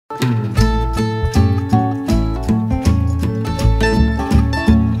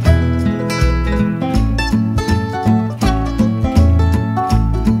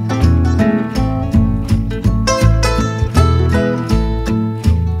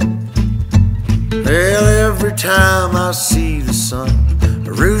Well, every time I see the sun,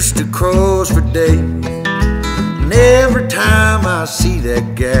 a rooster crows for days. And every time I see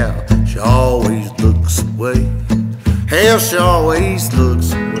that gal, she always looks away. Hell, she always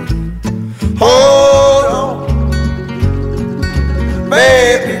looks away. Hold on,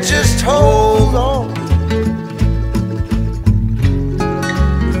 baby, just hold on.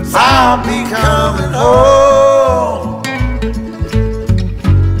 I'll be coming home,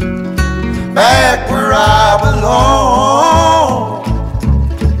 back where I belong.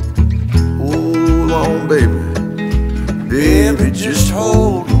 Hold on, baby, baby, just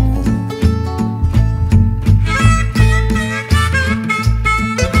hold on.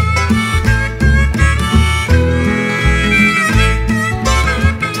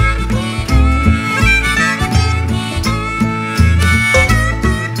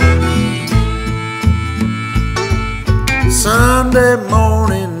 Sunday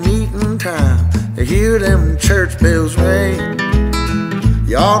morning meeting time, I hear them church bells ring.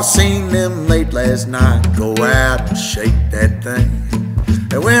 You ought to seen them late last night go out and shake that thing.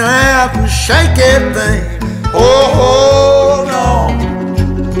 They went out and shake that thing. Oh, hold on,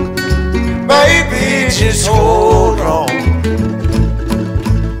 baby, just hold on.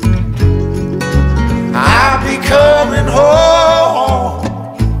 I'll be coming home,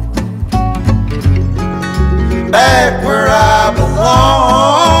 back where I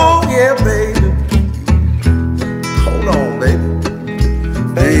belong. Yeah, baby, hold on, baby,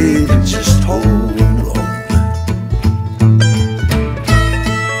 baby, just hold on.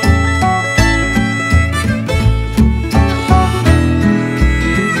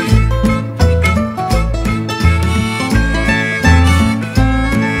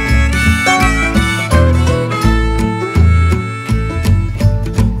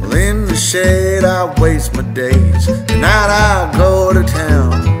 Well, in the shade I waste my days, tonight I go to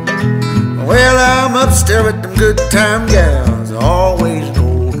town. Well, I'm upstairs with them good time gals, always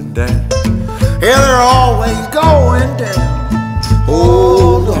going down. Yeah, they're always going down.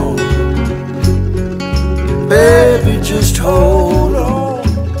 Hold on, baby, just hold on.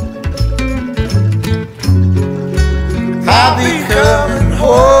 I'll be coming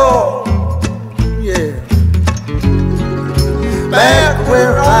home, yeah, back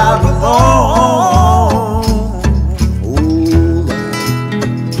where I belong. Hold on,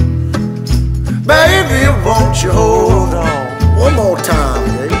 baby, won't you hold on? One more time,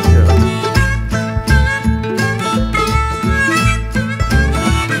 baby.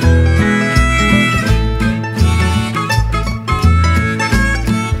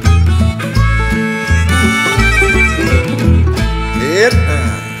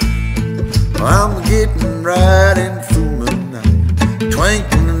 I'm getting right in through the night,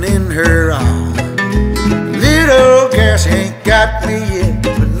 twinkling in her eye. Little girl, she ain't got me yet,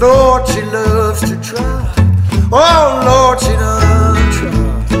 but Lord, she loves to try. Oh, Lord, she does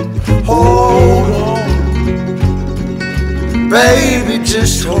try. Hold on, baby,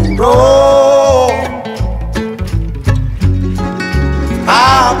 just hold on.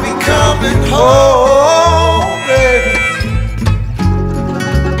 I'll be coming home, baby,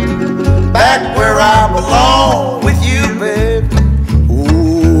 back where I belong with you, baby.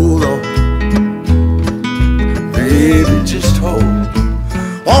 Hold on, baby, just hold.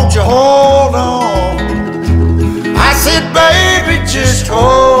 Won't you hold on? I said, baby, just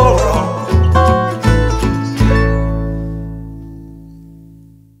hold.